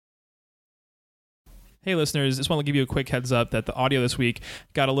Hey listeners, just want to give you a quick heads up that the audio this week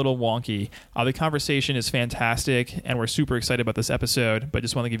got a little wonky. The conversation is fantastic and we're super excited about this episode, but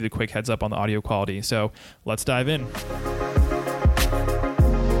just want to give you the quick heads up on the audio quality. So let's dive in.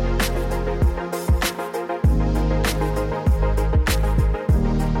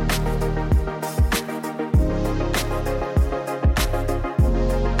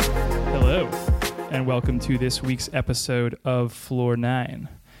 Hello, and welcome to this week's episode of Floor 9.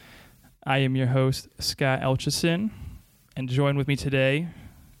 I am your host, Scott Elchison, and joined with me today,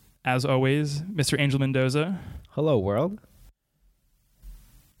 as always, Mr. Angel Mendoza. Hello, world.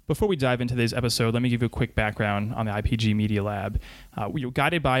 Before we dive into today's episode, let me give you a quick background on the IPG Media Lab.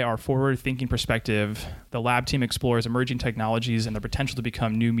 Guided by our forward-thinking perspective, the lab team explores emerging technologies and their potential to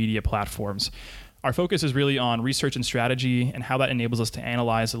become new media platforms. Our focus is really on research and strategy and how that enables us to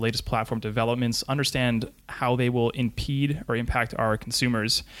analyze the latest platform developments, understand how they will impede or impact our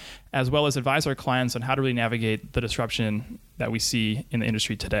consumers, as well as advise our clients on how to really navigate the disruption that we see in the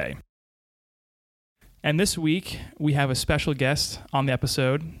industry today. And this week, we have a special guest on the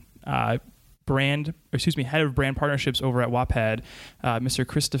episode, head of brand partnerships over at Wattpad, Mr.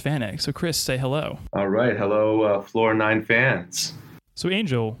 Chris Stefanik. So Chris, say hello. All right. Hello, Floor 9 fans. So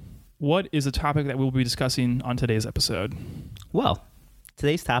Angel, what is the topic that we'll be discussing on today's episode? Well,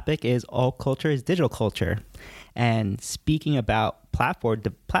 today's topic is all culture is digital culture. And speaking about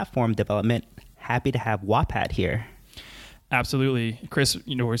platform development, happy to have Wattpad here. Absolutely. Chris,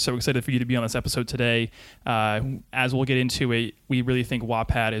 we're so excited for you to be on this episode today. As we'll get into it, we really think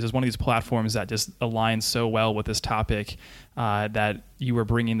Wattpad is one of these platforms that just aligns so well with this topic that you are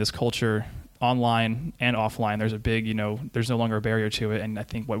bringing this culture online and offline. There's a big, there's no longer a barrier to it. And I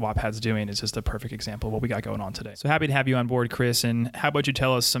think what Wattpad's doing is just a perfect example of what we got going on today. So happy to have you on board, Chris. And how about you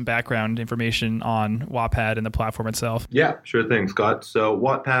tell us some background information on Wattpad and the platform itself? Yeah, sure thing, Scott. So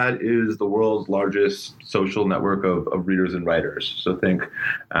Wattpad is the world's largest social network of readers and writers. So think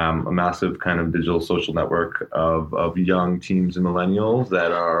a massive kind of digital social network of young teens and millennials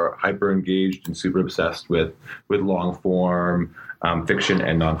that are hyper engaged and super obsessed with long form fiction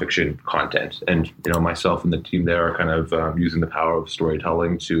and nonfiction content. And, myself and the team there are kind of using the power of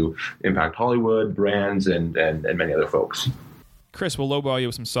storytelling to impact Hollywood, brands, and many other folks. Chris, we'll lowball you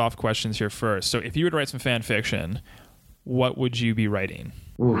with some soft questions here first. So if you were to write some fan fiction, what would you be writing?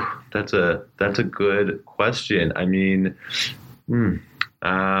 Ooh, that's a good question. I mean,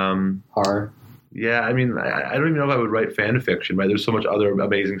 Horror. Yeah, I mean, I don't even know if I would write fan fiction, right? There's so much other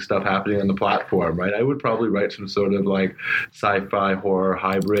amazing stuff happening on the platform, right? I would probably write some sort of like sci-fi horror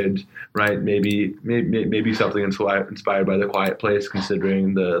hybrid, right? Maybe something inspired by The Quiet Place,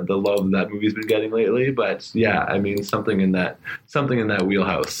 considering the love that movie's been getting lately. But yeah, I mean, something in that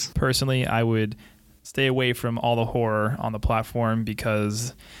wheelhouse. Personally, I would stay away from all the horror on the platform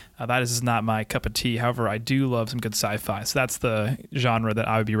because that is not my cup of tea. However, I do love some good sci-fi. So that's the genre that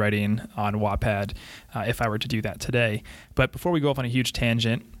I would be writing on Wattpad if I were to do that today. But before we go off on a huge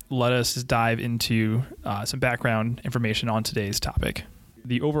tangent, let us dive into some background information on today's topic.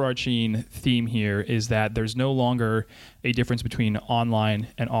 The overarching theme here is that there's no longer a difference between online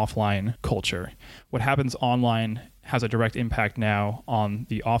and offline culture. What happens online has a direct impact now on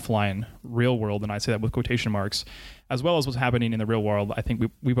the offline real world, and I say that with quotation marks, as well as what's happening in the real world. I think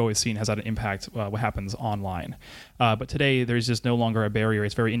we've always seen has had an impact what happens online. But today, there's just no longer a barrier.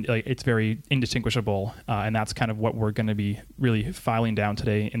 It's very indistinguishable, and that's kind of what we're going to be really filing down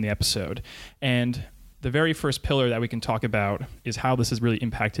today in the episode. And the very first pillar that we can talk about is how this has really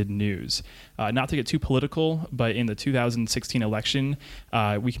impacted news. Not to get too political, but in the 2016 election,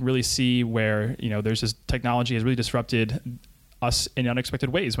 we can really see where there's this technology has really disrupted us in unexpected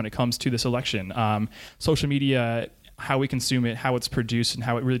ways when it comes to this election. Social media, how we consume it, how it's produced, and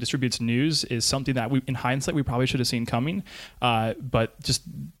how it really distributes news is something that in hindsight, we probably should have seen coming. But just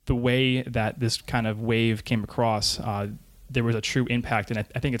the way that this kind of wave came across, there was a true impact, and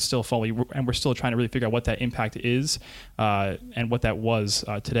I think it's still fully, and we're still trying to really figure out what that impact is and what that was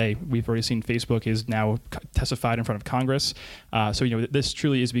today. We've already seen Facebook is now testified in front of Congress. So, this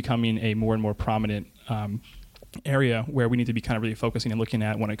truly is becoming a more and more prominent area where we need to be kind of really focusing and looking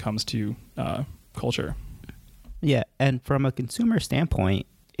at when it comes to culture. Yeah, and from a consumer standpoint,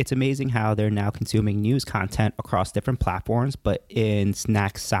 it's amazing how they're now consuming news content across different platforms, but in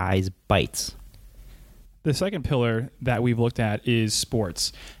snack-sized bites. The second pillar that we've looked at is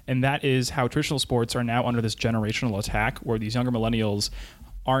sports, and that is how traditional sports are now under this generational attack where these younger millennials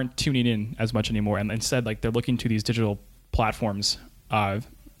aren't tuning in as much anymore, and instead they're looking to these digital platforms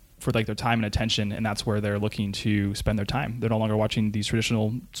for their time and attention, and that's where they're looking to spend their time. They're no longer watching these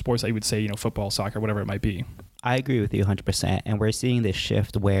traditional sports that you would say, football, soccer, whatever it might be. I agree with you 100%, and we're seeing this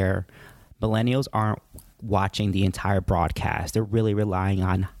shift where millennials aren't watching the entire broadcast. They're really relying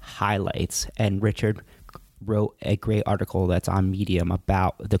on highlights. And Richard wrote a great article that's on Medium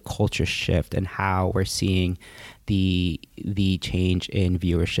about the culture shift and how we're seeing the change in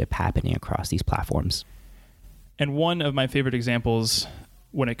viewership happening across these platforms. And one of my favorite examples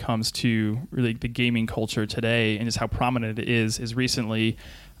when it comes to really the gaming culture today and just how prominent it is recently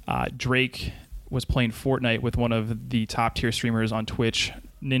Drake was playing Fortnite with one of the top tier streamers on Twitch,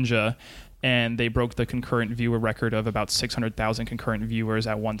 Ninja, and they broke the concurrent viewer record of about 600,000 concurrent viewers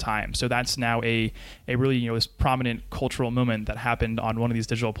at one time. So that's now a really, this prominent cultural moment that happened on one of these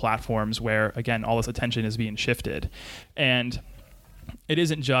digital platforms where, again, all this attention is being shifted. And it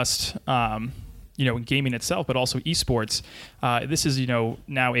isn't just, gaming itself, but also esports. This is,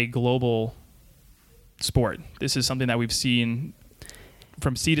 now a global sport. This is something that we've seen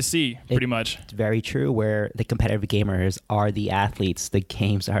from sea to sea, pretty much. It's very true, where the competitive gamers are the athletes, the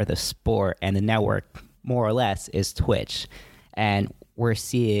games are the sport, and the network, more or less, is Twitch. And we're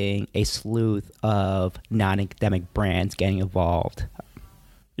seeing a slew of non-academic brands getting involved.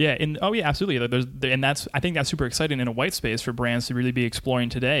 Yeah, absolutely. I think that's super exciting in a white space for brands to really be exploring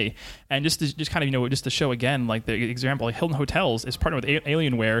today. And just to show again, like the example, like Hilton Hotels is partnered with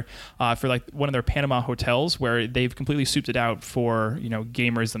Alienware for like one of their Panama hotels where they've completely souped it out for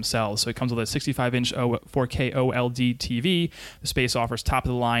gamers themselves. So it comes with a 65-inch 4K OLED TV. The space offers top of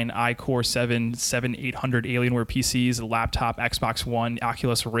the line iCore 7800 Alienware PCs, a laptop, Xbox One,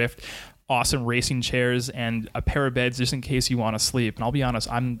 Oculus Rift, awesome racing chairs, and a pair of beds just in case you want to sleep. And I'll be honest,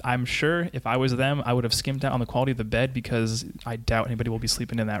 I'm sure if I was them, I would have skimped out on the quality of the bed because I doubt anybody will be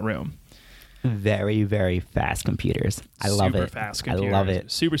sleeping in that room. Very, very fast computers. I love it. Super fast computers. I love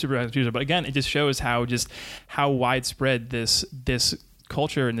it. Super fast computers. But again, it just shows how widespread this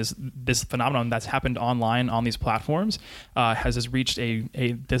culture and this phenomenon that's happened online on these platforms has reached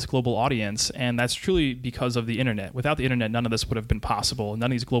this global audience, and that's truly because of the internet. Without the internet, none of this would have been possible. None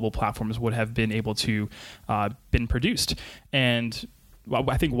of these global platforms would have been able to been produced. And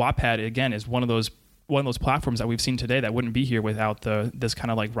I think Wattpad again is one of those platforms that we've seen today that wouldn't be here without this kind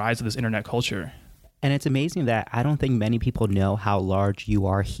of like rise of this internet culture. And it's amazing that I don't think many people know how large you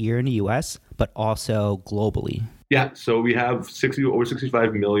are here in the US, but also globally. Yeah, so we have over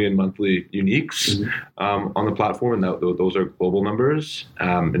 65 million monthly uniques on the platform, and those are global numbers,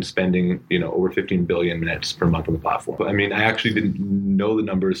 and spending over 15 billion minutes per month on the platform. But, I mean, I actually didn't know the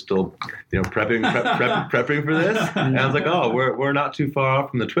numbers still, prepping for this, and I was like, oh, we're not too far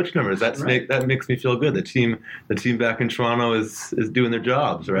off from the Twitch numbers. That makes me feel good. The team back in Toronto is doing their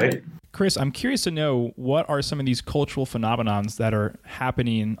jobs, right? Chris, I'm curious to know what are some of these cultural phenomenons that are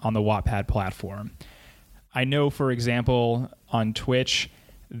happening on the Wattpad platform. I know, for example, on Twitch,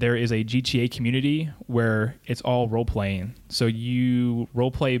 there is a GTA community where it's all role-playing. So you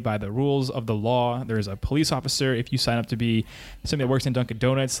role-play by the rules of the law. There's a police officer. If you sign up to be somebody that works in Dunkin'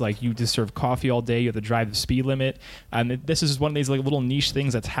 Donuts, like you just serve coffee all day, you have to drive the speed limit. And this is one of these like little niche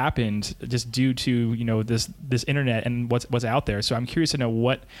things that's happened just due to this internet and what's out there. So I'm curious to know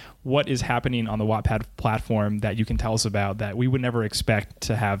what is happening on the Wattpad platform that you can tell us about that we would never expect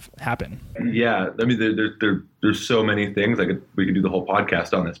to have happen. Yeah, I mean, there's so many things. We could do the whole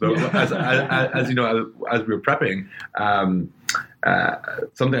podcast on this, but as you know, as we were prepping,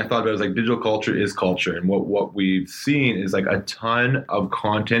 something I thought about is like digital culture is culture, and what we've seen is like a ton of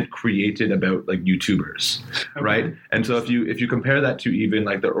content created about like YouTubers, right? And so if you compare that to even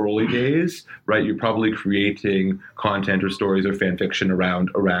like the early days, right, you're probably creating content or stories or fan fiction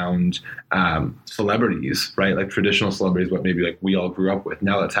around celebrities, right? Like traditional celebrities, what maybe like we all grew up with.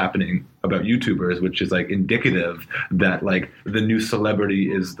 Now that's happening about YouTubers, which is like indicative that like the new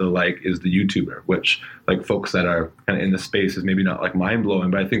celebrity is the YouTuber, which like folks that are kind of in the space is maybe not like mind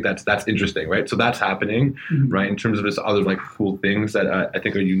blowing, but I think that's interesting, right? So that's happening, right? In terms of this other like cool things that I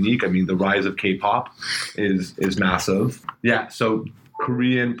think are unique. I mean, the rise of K-pop is massive. Yeah. So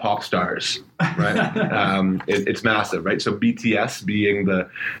Korean pop stars, right? It's massive, right? So BTS being the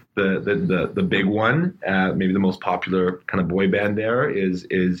big one, maybe the most popular kind of boy band there is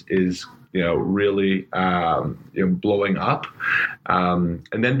really blowing up,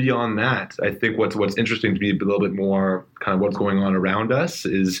 and then beyond that, I think what's interesting to me a little bit more kind of what's going on around us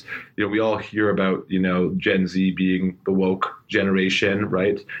is we all hear about Gen Z being the woke generation,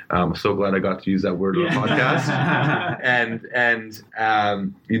 right? I'm so glad I got to use that word on the podcast. and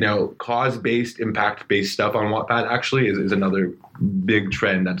cause-based, impact-based stuff on Wattpad actually is another big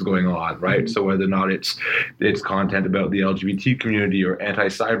trend that's going on, right? So whether or not it's content about the LGBT community or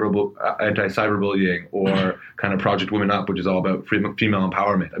anti-cyberbullying or kind of Project Women Up, which is all about female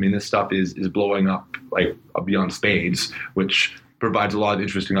empowerment. I mean, this stuff is blowing up like beyond spades, which provides a lot of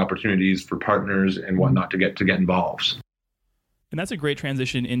interesting opportunities for partners and whatnot to get involved. And that's a great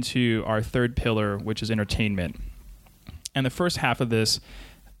transition into our third pillar, which is entertainment. And the first half of this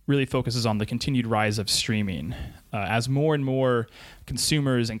really focuses on the continued rise of streaming. As more and more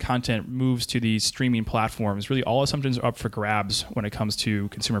consumers and content moves to these streaming platforms, really all assumptions are up for grabs when it comes to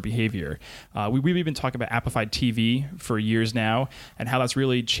consumer behavior. We've been talking about amplified TV for years now, and how that's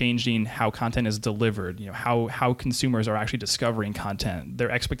really changing how content is delivered, how consumers are actually discovering content, their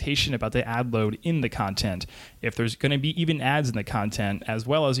expectation about the ad load in the content, if there's going to be even ads in the content, as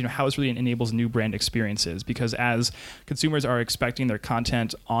well as how this really enables new brand experiences. Because as consumers are expecting their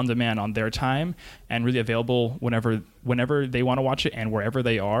content on demand on their time and really available whenever they want to watch it and wherever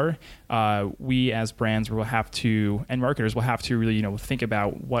they are, we as brands will have to, and marketers will have to really, think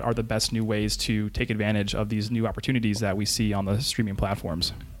about what are the best new ways to take advantage of these new opportunities that we see on the streaming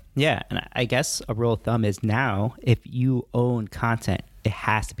platforms. Yeah, and I guess a rule of thumb is now, if you own content, it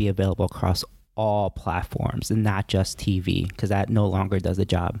has to be available across all platforms and not just TV, because that no longer does the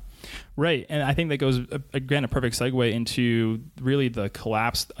job. Right. And I think that goes, again, a perfect segue into really the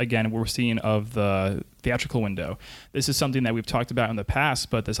collapse, again, we're seeing of the theatrical window. This is something that we've talked about in the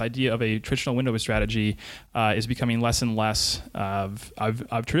past, but this idea of a traditional window strategy is becoming less and less of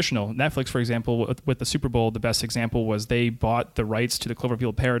traditional. Netflix, for example, with the Super Bowl, the best example was they bought the rights to the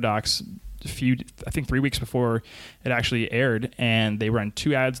Cloverfield Paradox 3 weeks before it actually aired, and they ran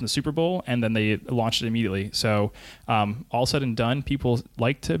 2 ads in the Super Bowl, and then they launched it immediately. So all said and done, people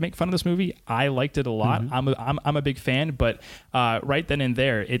like to make fun of this movie. I liked it a lot. Mm-hmm. I'm a big fan, but right then and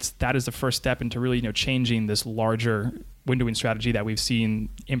there, that is the first step into really changing this larger windowing strategy that we've seen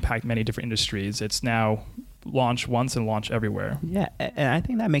impact many different industries. It's now launch once and launch everywhere. Yeah, and I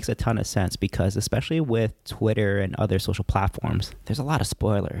think that makes a ton of sense, because especially with Twitter and other social platforms, there's a lot of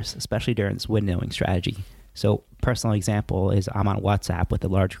spoilers, especially during this windowing strategy. So personal example is I'm on WhatsApp with a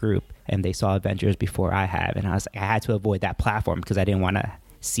large group, and they saw Avengers before I have, and I had to avoid that platform because I didn't want to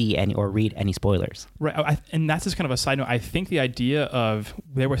see any or read any spoilers. Right, and that's just kind of a side note. I think the idea of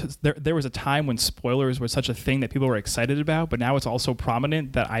there was a time when spoilers were such a thing that people were excited about, but now it's also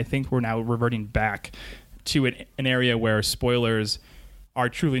prominent that I think we're now reverting back to an area where spoilers are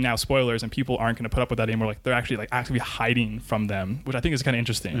truly now spoilers, and people aren't going to put up with that anymore. Like they're actually actively hiding from them, which I think is kind of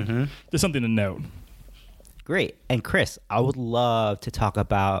interesting. Mm-hmm. Just something to note. Great. And Chris, I would love to talk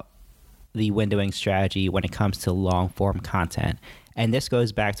about the windowing strategy when it comes to long form content. And this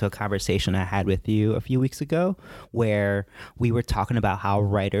goes back to a conversation I had with you a few weeks ago, where we were talking about how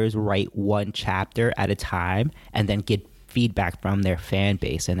writers write one chapter at a time and then get feedback from their fan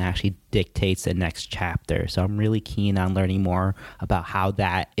base and actually dictates the next chapter. So I'm really keen on learning more about how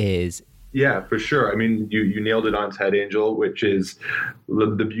that is. Yeah, for sure. I mean, you nailed it on its head, Angel, which is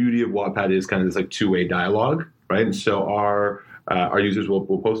the beauty of Wattpad is kind of this two-way dialogue, right? And so our users will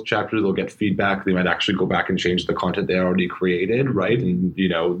post chapters, they'll get feedback, they might actually go back and change the content they already created, right? And,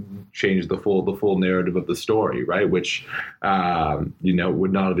 change the full narrative of the story, right? Which,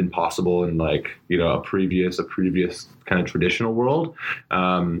 would not have been possible in a previous kind of traditional world.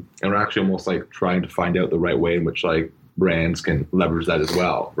 And we're actually almost trying to find out the right way in which brands can leverage that as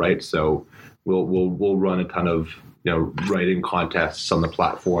well, right? So we'll run a ton of writing contests on the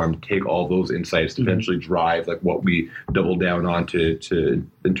platform, take all those insights to eventually drive what we double down on to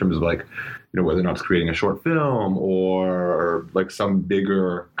in terms of whether or not it's creating a short film or some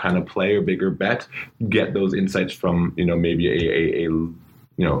bigger kind of play or bigger bet, get those insights from maybe a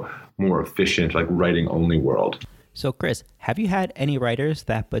more efficient writing only world. So Chris, have you had any writers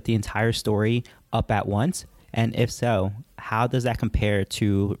that put the entire story up at once? And if so, how does that compare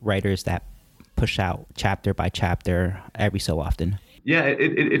to writers that push out chapter by chapter every so often? Yeah,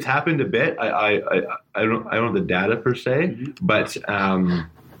 it's happened a bit. I don't have the data per se, but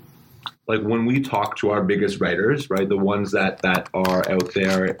when we talk to our biggest writers, right, the ones that are out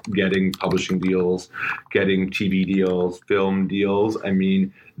there getting publishing deals, getting TV deals, film deals, I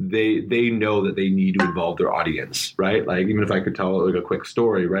mean, they know that they need to involve their audience, right? Even if I could tell a quick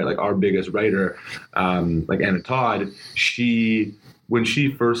story, right? Our biggest writer, Anna Todd, when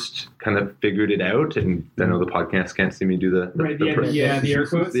she first kind of figured it out, and I know the podcast can't see me do the air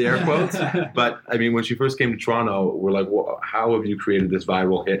quotes. The air quotes. But I mean, when she first came to Toronto, we're like, well, how have you created this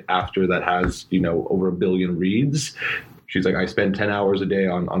viral hit after that has, over 1 billion reads? She's like, I spend 10 hours a day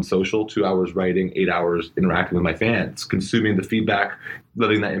on social, 2 hours writing, 8 hours interacting with my fans, consuming the feedback,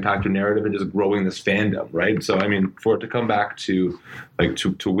 letting that impact your narrative, and just growing this fandom, right? So, I mean, for it to come back to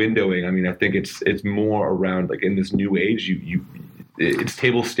windowing, I mean, I think it's more around in this new age, it's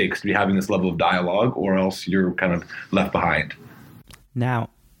table stakes to be having this level of dialogue, or else you're kind of left behind.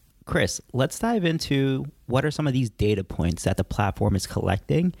 Now, Chris, let's dive into what are some of these data points that the platform is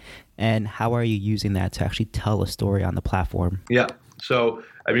collecting, and how are you using that to actually tell a story on the platform? Yeah. So,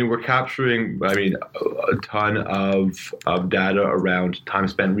 I mean, we're capturing, a ton of data around time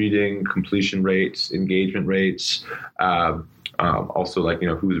spent reading, completion rates, engagement rates, also like,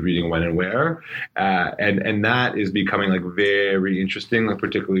 who's reading when and where. And that is becoming like very interesting, like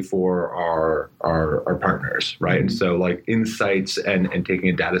particularly for our partners, right? Mm-hmm. And so like insights and taking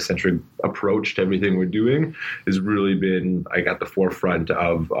a data-centric approach to everything we're doing has really been like at the forefront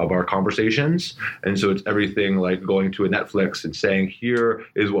of our conversations. And so it's everything like going to a Netflix and saying, here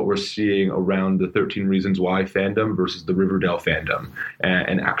is what we're seeing around the 13 Reasons Why fandom versus the Riverdale fandom.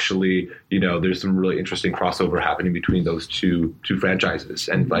 And actually, there's some really interesting crossover happening between those two franchises,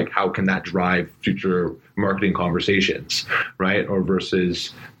 and like how can that drive future marketing conversations, right? Or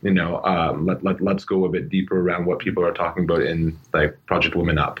versus let's go a bit deeper around what people are talking about in like Project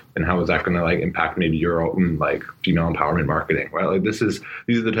Women Up, and how is that going to like impact maybe your own like female empowerment marketing, right? Like these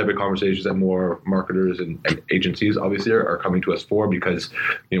are the type of conversations that more marketers and agencies obviously are coming to us for, because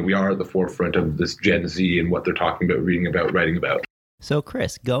we are at the forefront of this Gen Z and what they're talking about, reading about, writing about. So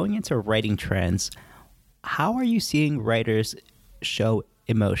Chris, going into writing trends, how are you seeing writers show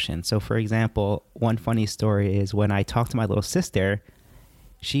emotion? So for example, one funny story is when I talk to my little sister,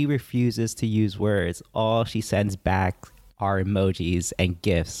 she refuses to use words. All she sends back are emojis and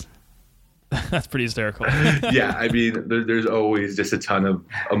GIFs. That's pretty hysterical. Yeah, I mean, there's always just a ton of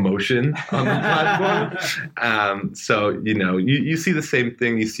emotion on the platform. So, you see the same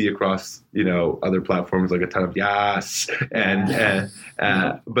thing you see across, other platforms, like a ton of yes.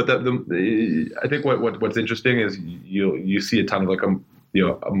 But I think what's interesting is you see a ton of like,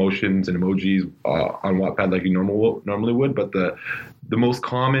 emotions and emojis on Wattpad like you normally would. But the most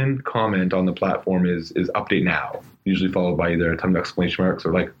common comment on the platform is update now, usually followed by either a ton of exclamation marks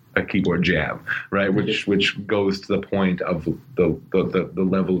or like a keyboard jam, right? Which goes to the point of the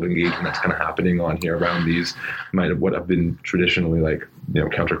level of engagement that's kind of happening on here around these what have been traditionally like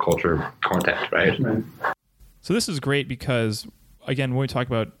counterculture content, right? So this is great because, again, when we talk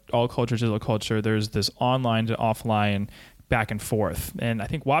about all culture, digital culture, there's this online to offline back and forth. And I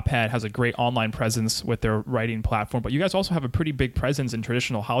think Wattpad has a great online presence with their writing platform, but you guys also have a pretty big presence in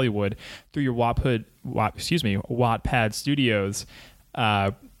traditional Hollywood through your Wattpad Studios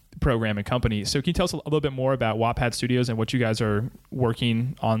program and company. So can you tell us a little bit more about Wattpad Studios and what you guys are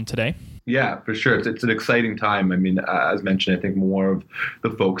working on today? Yeah, for sure. It's an exciting time. I mean, as mentioned, I think more of the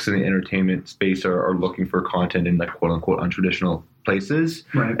folks in the entertainment space are looking for content in like quote unquote untraditional places.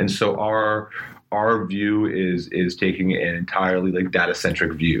 Right. And so our view is taking an entirely like data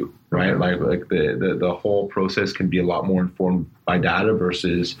centric view, right? Like the whole process can be a lot more informed by data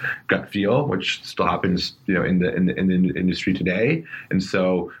versus gut feel, which still happens, in the industry today. And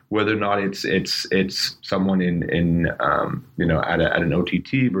so whether or not it's someone in at an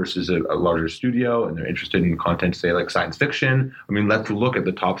OTT versus a larger studio, and they're interested in content, say like science fiction. I mean, let's look at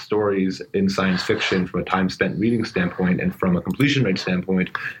the top stories in science fiction from a time spent reading standpoint and from a completion rate standpoint,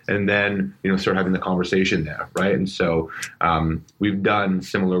 and then start having the conversation there, right? And so we've done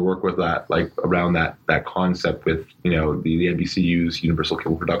similar work with that, like around that concept with the NBCU's Universal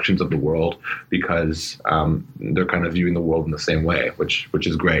Cable Productions of the world, because they're kind of viewing the world in the same way, which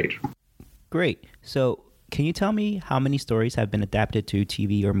is great. Great. So can you tell me how many stories have been adapted to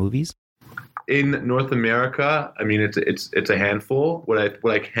TV or movies? In North America, I mean, it's a handful. What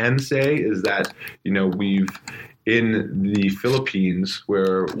I can say is that we've in the Philippines,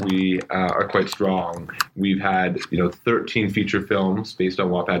 where we are quite strong, we've had 13 feature films based on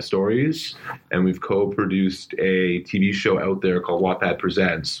Wattpad stories, and we've co-produced a TV show out there called Wattpad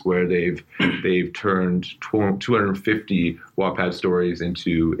Presents, where they've turned 250 Wattpad stories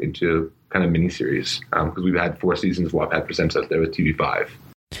into kind of miniseries, because we've had 4 seasons of Wattpad Presents out there with TV5.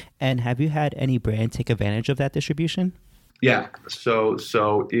 And have you had any brand take advantage of that distribution? Yeah. So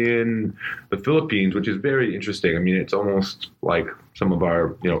in the Philippines, which is very interesting. I mean, it's almost like some of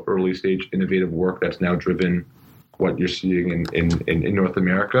our early stage innovative work that's now driven what you're seeing in North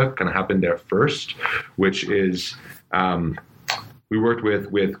America kind of happened there first, which is we worked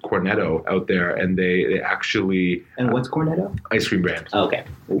with Cornetto out there, and they actually... And what's Cornetto? Ice cream brand. Oh, okay.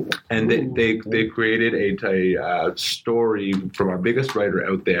 And they created a story from our biggest writer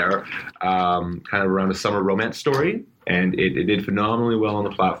out there, kind of around a summer romance story. And it did phenomenally well on the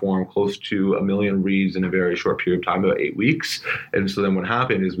platform, close to 1 million reads in a very short period of time, about 8 weeks. And so then what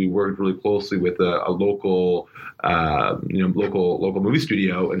happened is we worked really closely with a local, local movie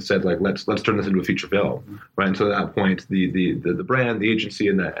studio and said, like, let's turn this into a feature film, right? And so at that point, the brand, the agency,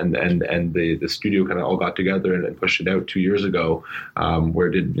 and the studio kind of all got together and pushed it out 2 years ago, where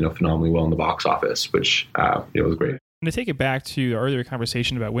it did phenomenally well in the box office, which was great. And to take it back to the earlier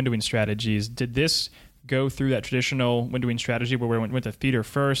conversation about windowing strategies, did this go through that traditional windowing strategy where we went to theater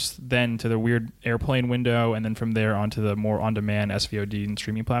first, then to the weird airplane window, and then from there onto the more on-demand SVOD and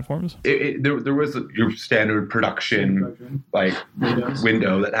streaming platforms? There was your standard production like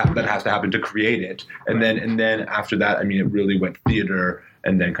window that has to happen to create it, and then after that, I mean, it really went theater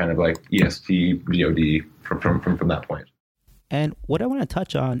and then kind of like EST VOD from that point. And what I want to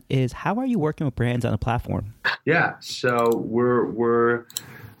touch on is, how are you working with brands on the platform? Yeah, so we're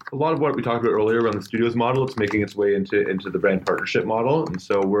a lot of what we talked about earlier around the studios model, it's making its way into the brand partnership model. And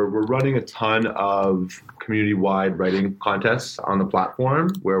so we're running a ton of community-wide writing contests on the platform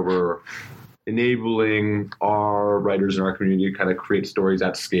where we're enabling our writers in our community to kind of create stories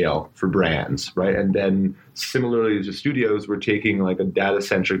at scale for brands, right? And then similarly to studios, we're taking like a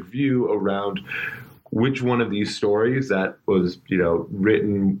data-centric view around which one of these stories that was,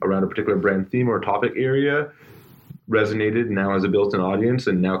 written around a particular brand theme or topic area resonated, now has a built-in audience,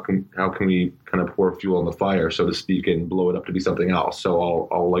 and now how can we kind of pour fuel on the fire, so to speak, and blow it up to be something else. So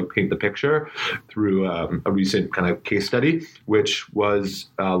I'll like paint the picture through a recent kind of case study, which was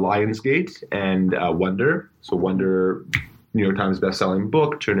Lionsgate and Wonder. So Wonder, New York Times best-selling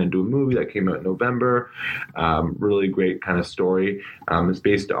book, turned into a movie that came out in November. Really great kind of story. It's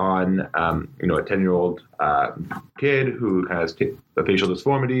based on a 10-year-old kid who has a facial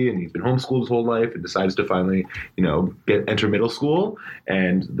disformity, and he's been homeschooled his whole life, and decides to finally enter middle school.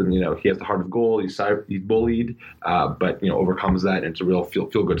 And then he has the heart of gold. He's bullied, but overcomes that, and it's a real feel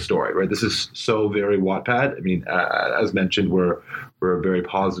good story, right? This is so very Wattpad. I mean, as mentioned, we're a very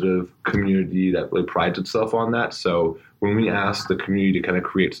positive community that really prides itself on that. So when we asked the community to kind of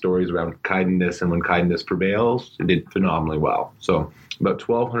create stories around kindness and when kindness prevails, it did phenomenally well. So about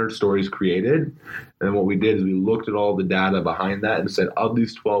 1,200 stories created. And what we did is we looked at all the data behind that and said, of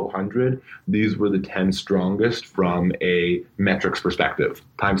these 1,200, these were the 10 strongest from a metrics perspective,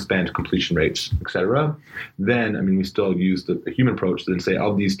 time spent, completion rates, etc. Then, we still used the human approach to then say,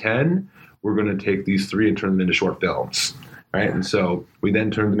 of these 10, we're going to take these 3 and turn them into short films. Right. And so we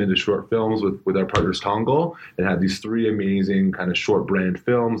then turned them into short films with our partners Tongle, and had these 3 amazing kind of short brand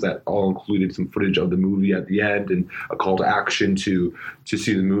films that all included some footage of the movie at the end and a call to action to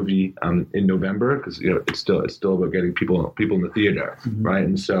see the movie in November, because it's still about getting people in the theater. Mm-hmm. Right.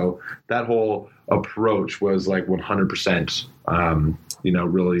 And so that whole approach was like 100%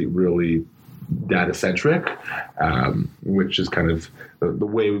 really, really data centric, which is kind of the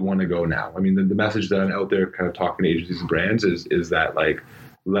way we want to go now. The message that I'm out there kind of talking to agencies and brands is that, like,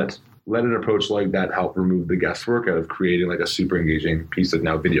 let an approach like that help remove the guesswork out of creating like a super engaging piece of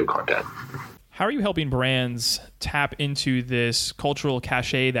now video content. How are you helping brands tap into this cultural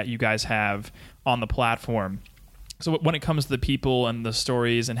cachet that you guys have on the platform? So when it comes to the people and the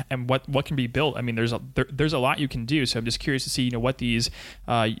stories and what can be built, there's a lot you can do. So I'm just curious to see what these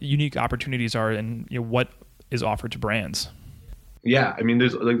unique opportunities are and what is offered to brands. Yeah,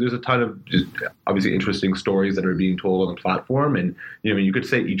 there's a ton of just obviously interesting stories that are being told on the platform, and you could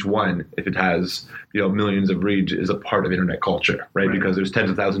say each one, if it has millions of reads, is a part of internet culture, right? Because there's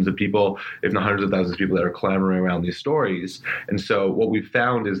tens of thousands of people, if not hundreds of thousands of people, that are clamoring around these stories. And so what we've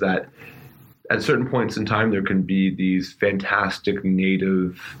found is that at certain points in time, there can be these fantastic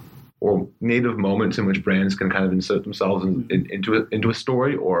native moments in which brands can kind of insert themselves into a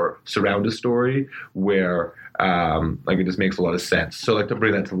story or surround a story where it just makes a lot of sense. So like to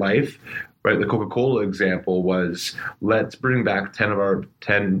bring that to life, right? The Coca-Cola example was, let's bring back 10 of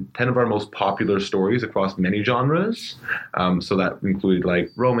our most popular stories across many genres. So that included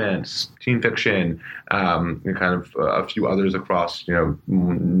like romance, teen fiction, and kind of a few others across,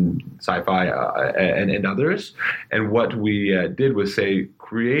 sci-fi and others. And what we did was say,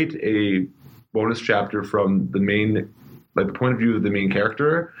 create a bonus chapter from the main, like the point of view of the main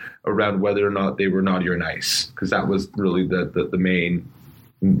character around whether or not they were naughty or nice, because that was really the main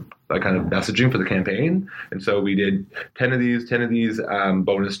kind of messaging for the campaign. And so we did 10 of these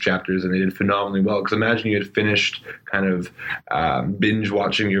bonus chapters, and they did phenomenally well. Because imagine you had finished kind of binge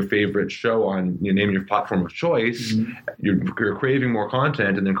watching your favorite show on, name your platform of choice. You're craving more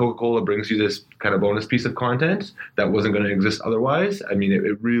content, and then Coca-Cola brings you this kind of bonus piece of content that wasn't going to exist otherwise. I mean,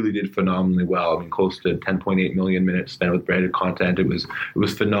 it really did phenomenally well. I mean, close to 10.8 million minutes spent with branded content. It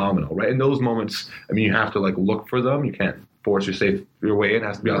was phenomenal, right? In those moments, I mean, you have to like look for them. You can't force your way in. It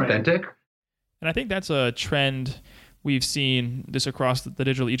has to be authentic. And I think that's a trend we've seen this across the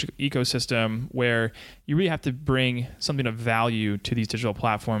digital ecosystem, where you really have to bring something of value to these digital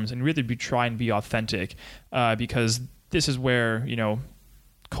platforms and really try and be authentic, because this is where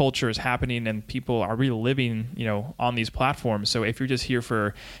culture is happening and people are really living on these platforms. So if you're just here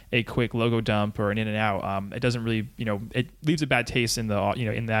for a quick logo dump or an in and out, it doesn't really it leaves a bad taste in the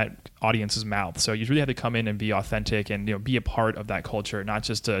in that audience's mouth. So you really have to come in and be authentic and be a part of that culture, not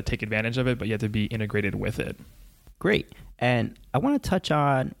just to take advantage of it, but you have to be integrated with it. Great. And I want to touch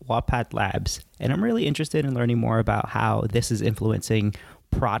on Wattpad Labs, and I'm really interested in learning more about how this is influencing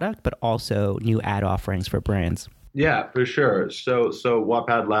product, but also new ad offerings for brands. Yeah, for sure. So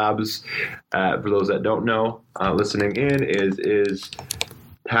Wattpad Labs, for those that don't know, listening in, is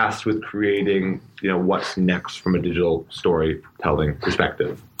tasked with creating, what's next from a digital storytelling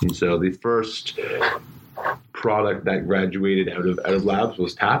perspective. And so the first product that graduated out of Labs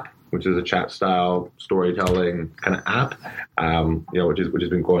was Tap, which is a chat style storytelling kind of app, which has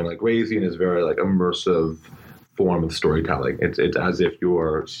been going like crazy and is very like immersive form of storytelling. It's as if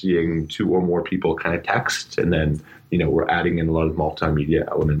you're seeing two or more people kind of text, and then we're adding in a lot of multimedia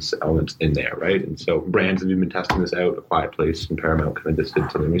elements in there, right? And so brands have been testing this out. A Quiet Place and Paramount kind of just did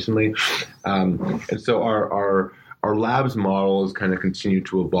something recently, and so our labs model has kind of continued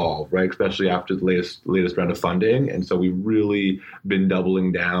to evolve, right? Especially after the latest round of funding, and so we've really been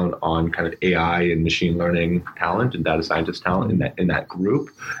doubling down on kind of AI and machine learning talent and data scientist talent in that group,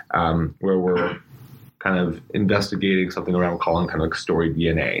 where we're kind of investigating something around calling kind of like story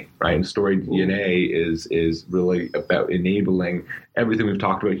DNA, right? And story DNA is really about enabling everything we've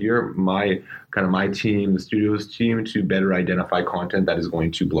talked about here, my team, the studio's team, to better identify content that is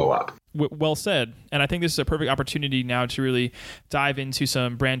going to blow up. Well said. And I think this is a perfect opportunity now to really dive into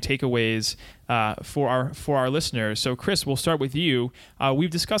some brand takeaways for our listeners. So Chris, we'll start with you. We've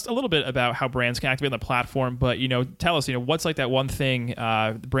discussed a little bit about how brands can activate on the platform, but tell us, what's like that one thing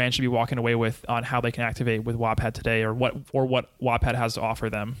the brand should be walking away with on how they can activate with Wattpad today, or what Wattpad has to offer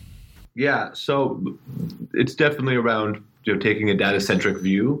them? Yeah, so it's definitely around taking a data-centric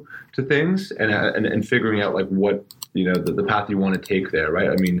view to things and figuring out like what the path you want to take there, right?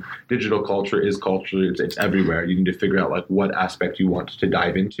 I mean, digital culture is culture. It's everywhere. You need to figure out like what aspect you want to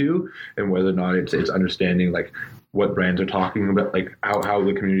dive into, and whether or not it's understanding like what brands are talking about, like how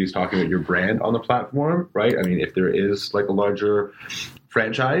the community is talking about your brand on the platform, right? I mean, if there is like a larger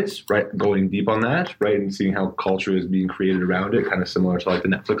franchise, right, going deep on that, right, and seeing how culture is being created around it, kind of similar to like the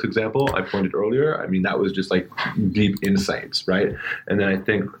Netflix example I pointed earlier. I mean, that was just like deep insights, right? And then I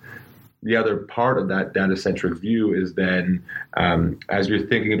think the other part of that data-centric view is then as you're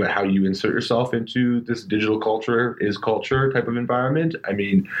thinking about how you insert yourself into this digital culture is culture type of environment, I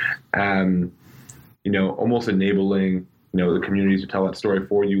mean, almost enabling, the community to tell that story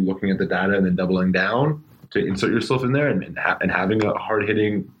for you, looking at the data and then doubling down to insert yourself in there and having a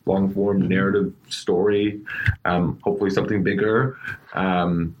hard-hitting, long-form narrative story, hopefully something bigger.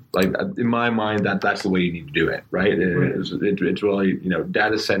 Like in my mind, that's the way you need to do it, right? It's really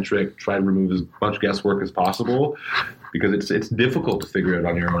data-centric. Try to remove as much guesswork as possible, because it's difficult to figure out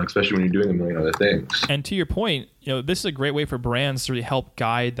on your own, especially when you're doing a million other things. And to your point, this is a great way for brands to really help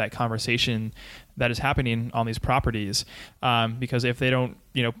guide that conversation that is happening on these properties, because if they don't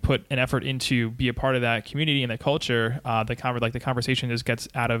put an effort into be a part of that community and the culture, the conversation just gets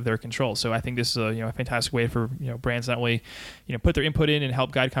out of their control. So I think this is a fantastic way for brands not only put their input in and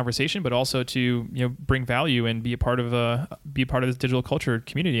help guide conversation, but also to bring value and be a part of this digital culture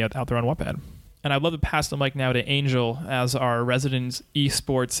community out there on Wattpad. And I'd love to pass the mic now to Angel as our resident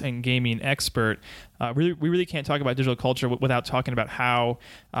esports and gaming expert. We really can't talk about digital culture without talking about how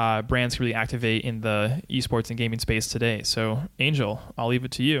brands can really activate in the esports and gaming space today. So, Angel, I'll leave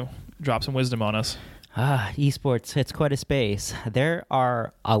it to you. Drop some wisdom on us. Esports, it's quite a space. There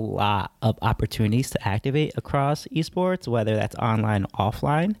are a lot of opportunities to activate across esports, whether that's online,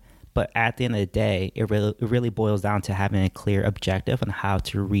 offline. But at the end of the day, it really boils down to having a clear objective on how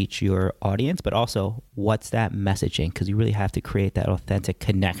to reach your audience, but also what's that messaging, because you really have to create that authentic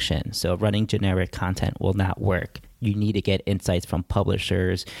connection. So running generic content will not work. You need to get insights from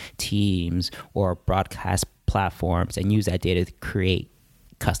publishers, teams, or broadcast platforms and use that data to create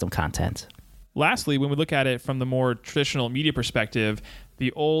custom content. Lastly, when we look at it from the more traditional media perspective,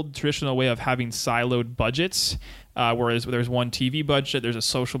 the old traditional way of having siloed budgets, whereas there's one TV budget, there's a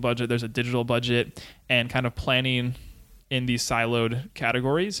social budget, there's a digital budget, and kind of planning in these siloed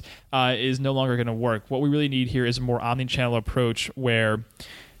categories is no longer going to work. What we really need here is a more omni-channel approach where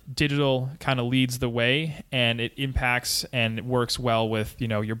digital kind of leads the way and it impacts and it works well with, you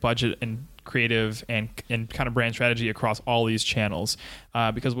know, your budget and creative and kind of brand strategy across all these channels,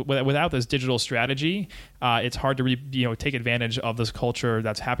 because without this digital strategy, it's hard to take advantage of this culture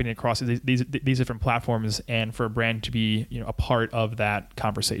that's happening across these different platforms, and for a brand to be, you know, a part of that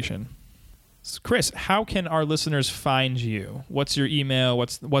conversation. So Chris, how can our listeners find you? What's your email?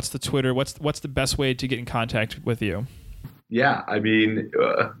 What's the Twitter? What's the best way to get in contact with you? Yeah, I mean,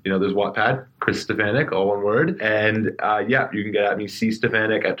 there's Wattpad, Chris Stefanick, all one word. And you can get at me, C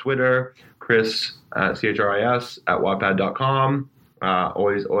Stefanick at Twitter, Chris, CHRIS at Wattpad.com.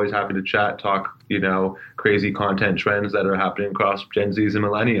 Always happy to chat, talk, crazy content trends that are happening across Gen Zs and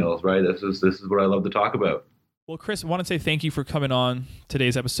millennials, right? This is what I love to talk about. Well, Chris, I want to say thank you for coming on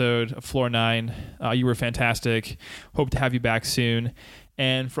today's episode of Floor 9. You were fantastic. Hope to have you back soon.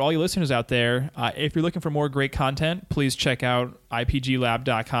 And for all you listeners out there, if you're looking for more great content, please check out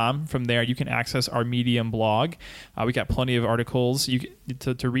ipglab.com. From there, you can access our Medium blog. We got plenty of articles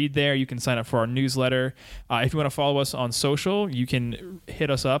to read there. You can sign up for our newsletter. If you want to follow us on social, you can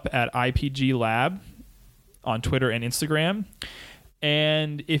hit us up at ipglab on Twitter and Instagram.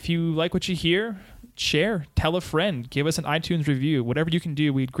 And if you like what you hear, share, tell a friend, give us an iTunes review. Whatever you can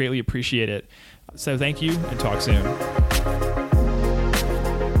do, we'd greatly appreciate it. So thank you, and talk soon.